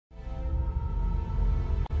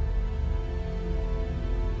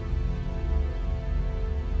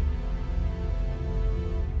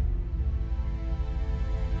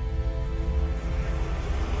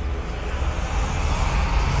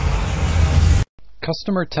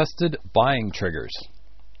Customer-tested buying triggers.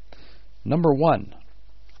 Number 1.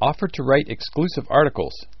 Offer to write exclusive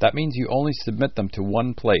articles. That means you only submit them to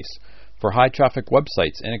one place for high-traffic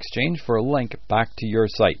websites in exchange for a link back to your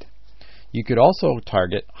site. You could also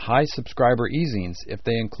target high subscriber e-zines if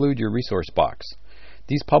they include your resource box.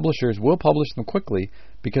 These publishers will publish them quickly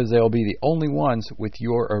because they will be the only ones with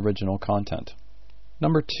your original content.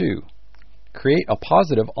 Number 2. Create a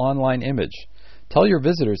positive online image. Tell your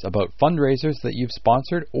visitors about fundraisers that you've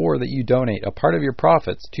sponsored or that you donate a part of your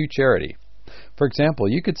profits to charity. For example,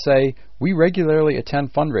 you could say, "We regularly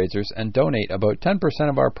attend fundraisers and donate about 10%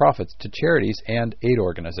 of our profits to charities and aid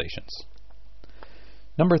organizations."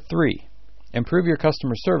 Number 3. Improve your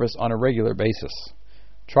customer service on a regular basis.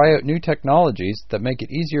 Try out new technologies that make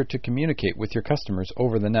it easier to communicate with your customers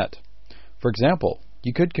over the net. For example,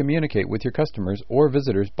 you could communicate with your customers or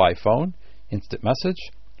visitors by phone, instant message,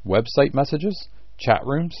 website messages, chat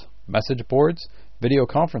rooms, message boards, video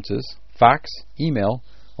conferences, fax, email,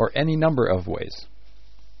 or any number of ways.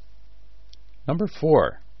 Number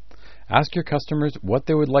 4. Ask your customers what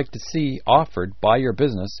they would like to see offered by your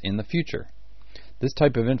business in the future. This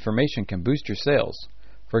type of information can boost your sales.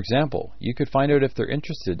 For example, you could find out if they're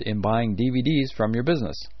interested in buying DVDs from your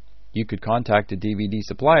business. You could contact a DVD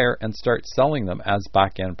supplier and start selling them as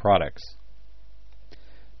back-end products.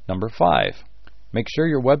 Number 5. Make sure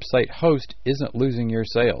your website host isn't losing your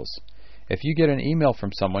sales. If you get an email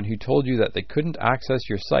from someone who told you that they couldn't access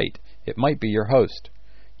your site, it might be your host.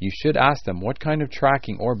 You should ask them what kind of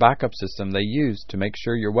tracking or backup system they use to make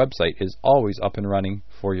sure your website is always up and running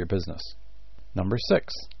for your business. Number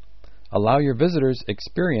 6. Allow your visitors'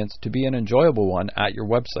 experience to be an enjoyable one at your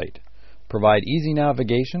website. Provide easy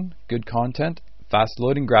navigation, good content,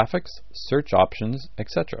 fast-loading graphics, search options,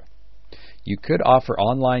 etc. You could offer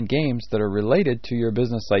online games that are related to your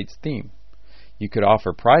business site's theme. You could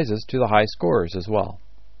offer prizes to the high scorers as well.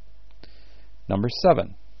 Number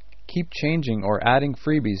 7. Keep changing or adding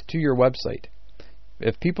freebies to your website.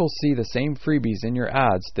 If people see the same freebies in your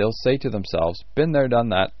ads, they'll say to themselves, "Been there, done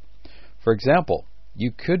that." For example,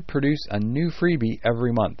 you could produce a new freebie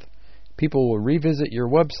every month. People will revisit your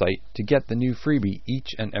website to get the new freebie each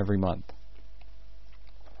and every month.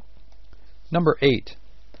 Number 8.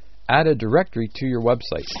 Add a directory to your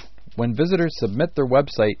website. When visitors submit their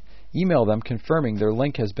website, email them confirming their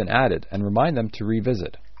link has been added and remind them to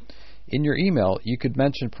revisit. In your email, you could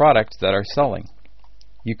mention products that are selling.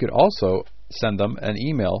 You could also send them an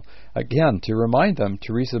email again to remind them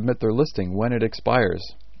to resubmit their listing when it expires,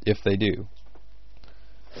 if they do.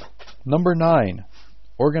 Number 9.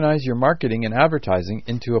 Organize your marketing and advertising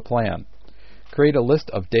into a plan. Create a list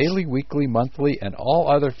of daily, weekly, monthly, and all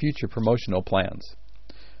other future promotional plans.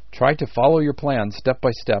 Try to follow your plan step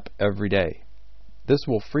by step every day. This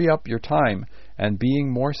will free up your time and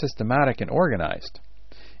being more systematic and organized.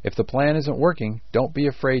 If the plan isn't working, don't be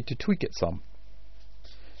afraid to tweak it some.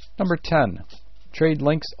 Number 10. Trade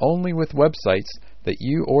links only with websites that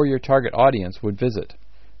you or your target audience would visit.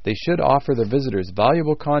 They should offer their visitors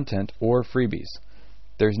valuable content or freebies.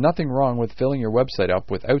 There's nothing wrong with filling your website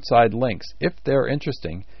up with outside links if they're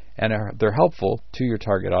interesting and they're helpful to your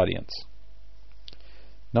target audience.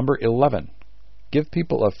 Number 11. Give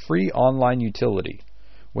people a free online utility.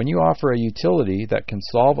 When you offer a utility that can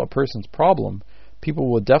solve a person's problem, people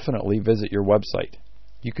will definitely visit your website.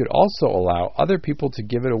 You could also allow other people to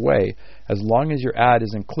give it away as long as your ad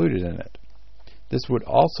is included in it. This would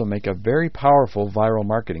also make a very powerful viral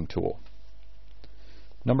marketing tool.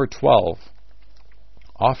 Number 12.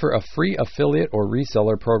 Offer a free affiliate or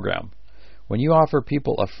reseller program. When you offer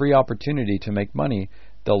people a free opportunity to make money,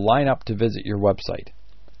 they'll line up to visit your website.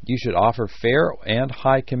 You should offer fair and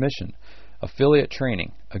high commission, affiliate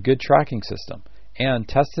training, a good tracking system, and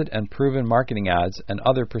tested and proven marketing ads and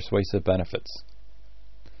other persuasive benefits.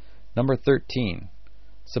 Number 13.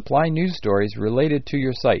 Supply news stories related to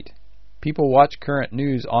your site. People watch current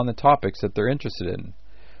news on the topics that they're interested in.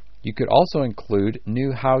 You could also include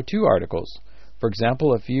new how-to articles. For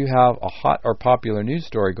example, if you have a hot or popular news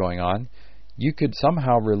story going on, you could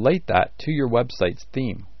somehow relate that to your website's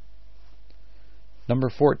theme. Number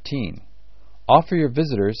 14. Offer your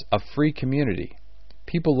visitors a free community.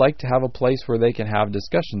 People like to have a place where they can have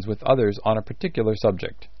discussions with others on a particular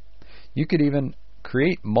subject. You could even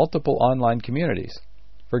create multiple online communities.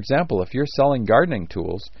 For example, if you're selling gardening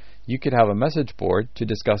tools, you could have a message board to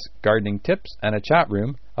discuss gardening tips and a chat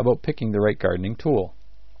room about picking the right gardening tool.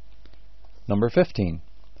 Number 15.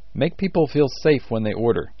 Make people feel safe when they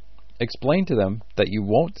order. Explain to them that you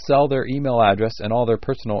won't sell their email address and all their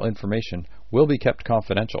personal information will be kept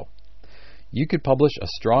confidential. You could publish a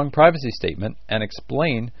strong privacy statement and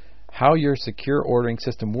explain how your secure ordering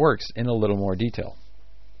system works in a little more detail.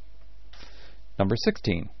 Number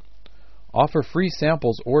 16. Offer free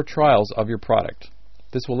samples or trials of your product.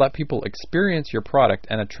 This will let people experience your product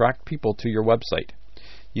and attract people to your website.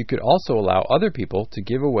 You could also allow other people to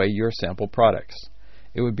give away your sample products.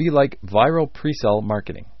 It would be like viral pre-sale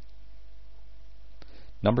marketing.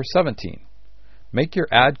 Number 17. Make your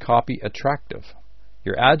ad copy attractive.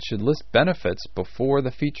 Your ad should list benefits before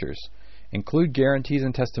the features. Include guarantees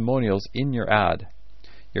and testimonials in your ad.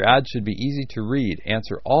 Your ad should be easy to read,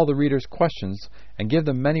 answer all the reader's questions, and give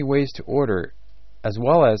them many ways to order, as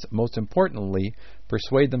well as, most importantly,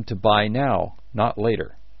 persuade them to buy now, not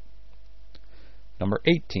later. Number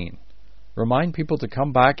 18. Remind people to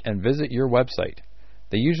come back and visit your website.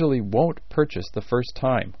 They usually won't purchase the first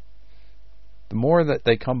time. The more that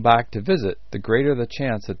they come back to visit, the greater the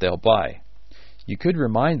chance that they'll buy. You could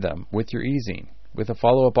remind them with your e-zine, with a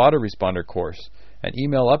follow-up autoresponder course, an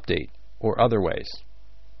email update, or other ways.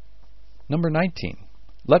 Number 19.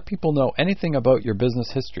 Let people know anything about your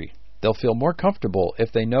business history. They'll feel more comfortable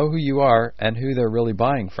if they know who you are and who they're really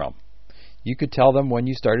buying from. You could tell them when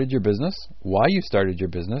you started your business, why you started your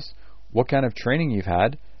business, what kind of training you've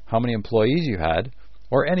had, how many employees you had,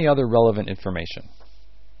 or any other relevant information.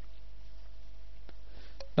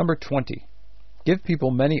 Number 20. Give people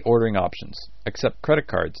many ordering options. Accept credit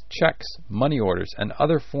cards, checks, money orders, and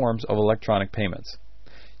other forms of electronic payments.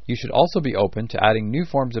 You should also be open to adding new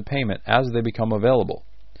forms of payment as they become available.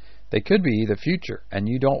 They could be the future, and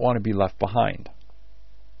you don't want to be left behind.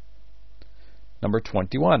 Number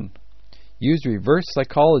 21. Use reverse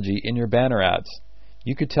psychology in your banner ads.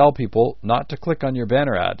 You could tell people not to click on your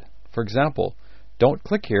banner ad. For example, don't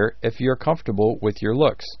click here if you're comfortable with your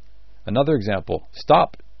looks. Another example,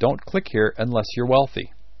 stop, don't click here unless you're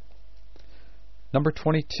wealthy. Number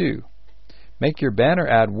 22. Make your banner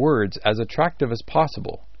ad words as attractive as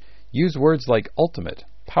possible. Use words like ultimate,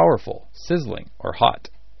 powerful, sizzling, or hot.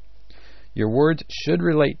 Your words should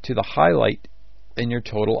relate to the highlight in your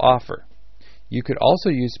total offer. You could also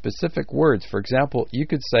use specific words. For example, you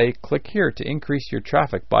could say, click here to increase your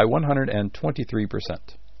traffic by 123%.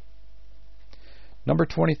 Number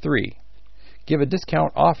 23. Give a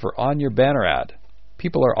discount offer on your banner ad.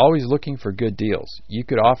 People are always looking for good deals. You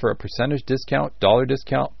could offer a percentage discount, dollar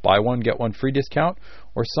discount, buy one, get one free discount,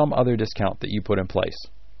 or some other discount that you put in place.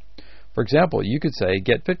 For example, you could say,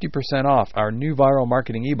 get 50% off our new viral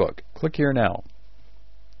marketing ebook. Click here now.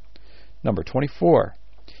 Number 24.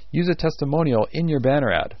 Use a testimonial in your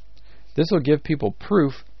banner ad. This will give people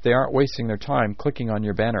proof they aren't wasting their time clicking on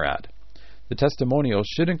your banner ad. The testimonial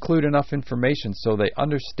should include enough information so they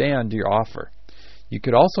understand your offer. You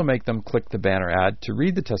could also make them click the banner ad to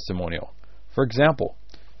read the testimonial. For example,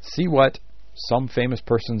 see what some famous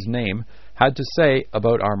person's name had to say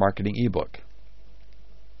about our marketing ebook.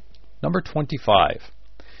 Number 25.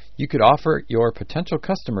 You could offer your potential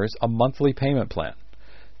customers a monthly payment plan.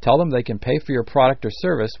 Tell them they can pay for your product or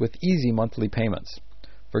service with easy monthly payments.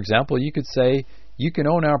 For example, you could say, you can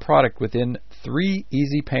own our product within 3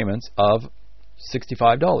 easy payments of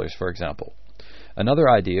 $65, for example. Another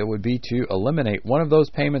idea would be to eliminate one of those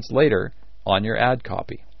payments later on your ad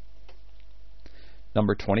copy.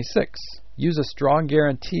 Number 26. Use a strong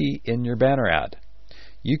guarantee in your banner ad.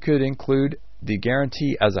 You could include the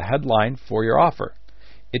guarantee as a headline for your offer.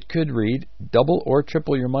 It could read, double or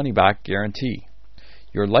triple your money back guarantee,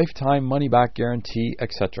 your lifetime money back guarantee,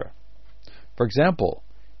 etc. For example,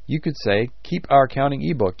 you could say, keep our accounting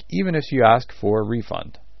ebook even if you ask for a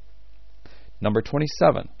refund. Number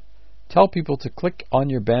 27. Tell people to click on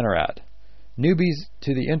your banner ad. Newbies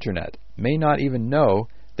to the internet may not even know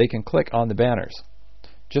they can click on the banners.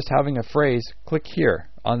 Just having a phrase, click here,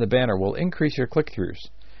 on the banner will increase your click-throughs.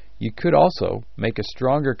 You could also make a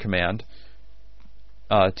stronger command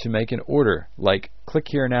to make an order, like click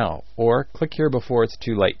here now, or click here before it's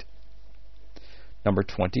too late. Number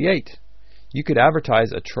 28. You could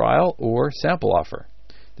advertise a trial or sample offer.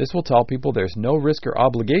 This will tell people there's no risk or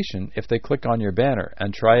obligation if they click on your banner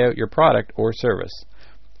and try out your product or service.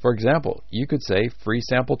 For example, you could say free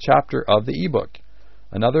sample chapter of the ebook.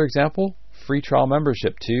 Another example, free trial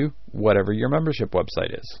membership to whatever your membership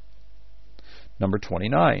website is. Number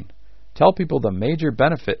 29. Tell people the major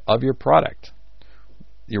benefit of your product,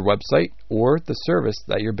 your website, or the service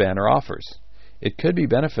that your banner offers. It could be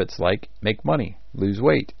benefits like make money, lose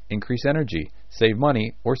weight, increase energy, save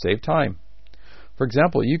money, or save time. For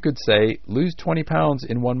example, you could say lose 20 pounds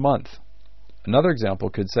in 1 month. Another example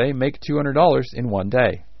could say make $200 in 1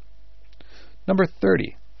 day. Number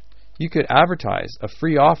 30. You could advertise a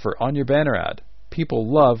free offer on your banner ad.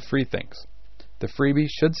 People love free things. The freebie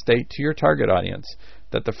should state to your target audience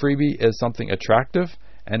that the freebie is something attractive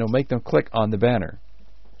and it'll make them click on the banner.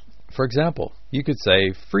 For example, you could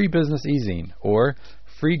say free business e-zine, or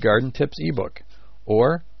free garden tips ebook,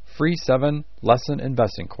 or free 7-lesson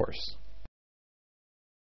investing course.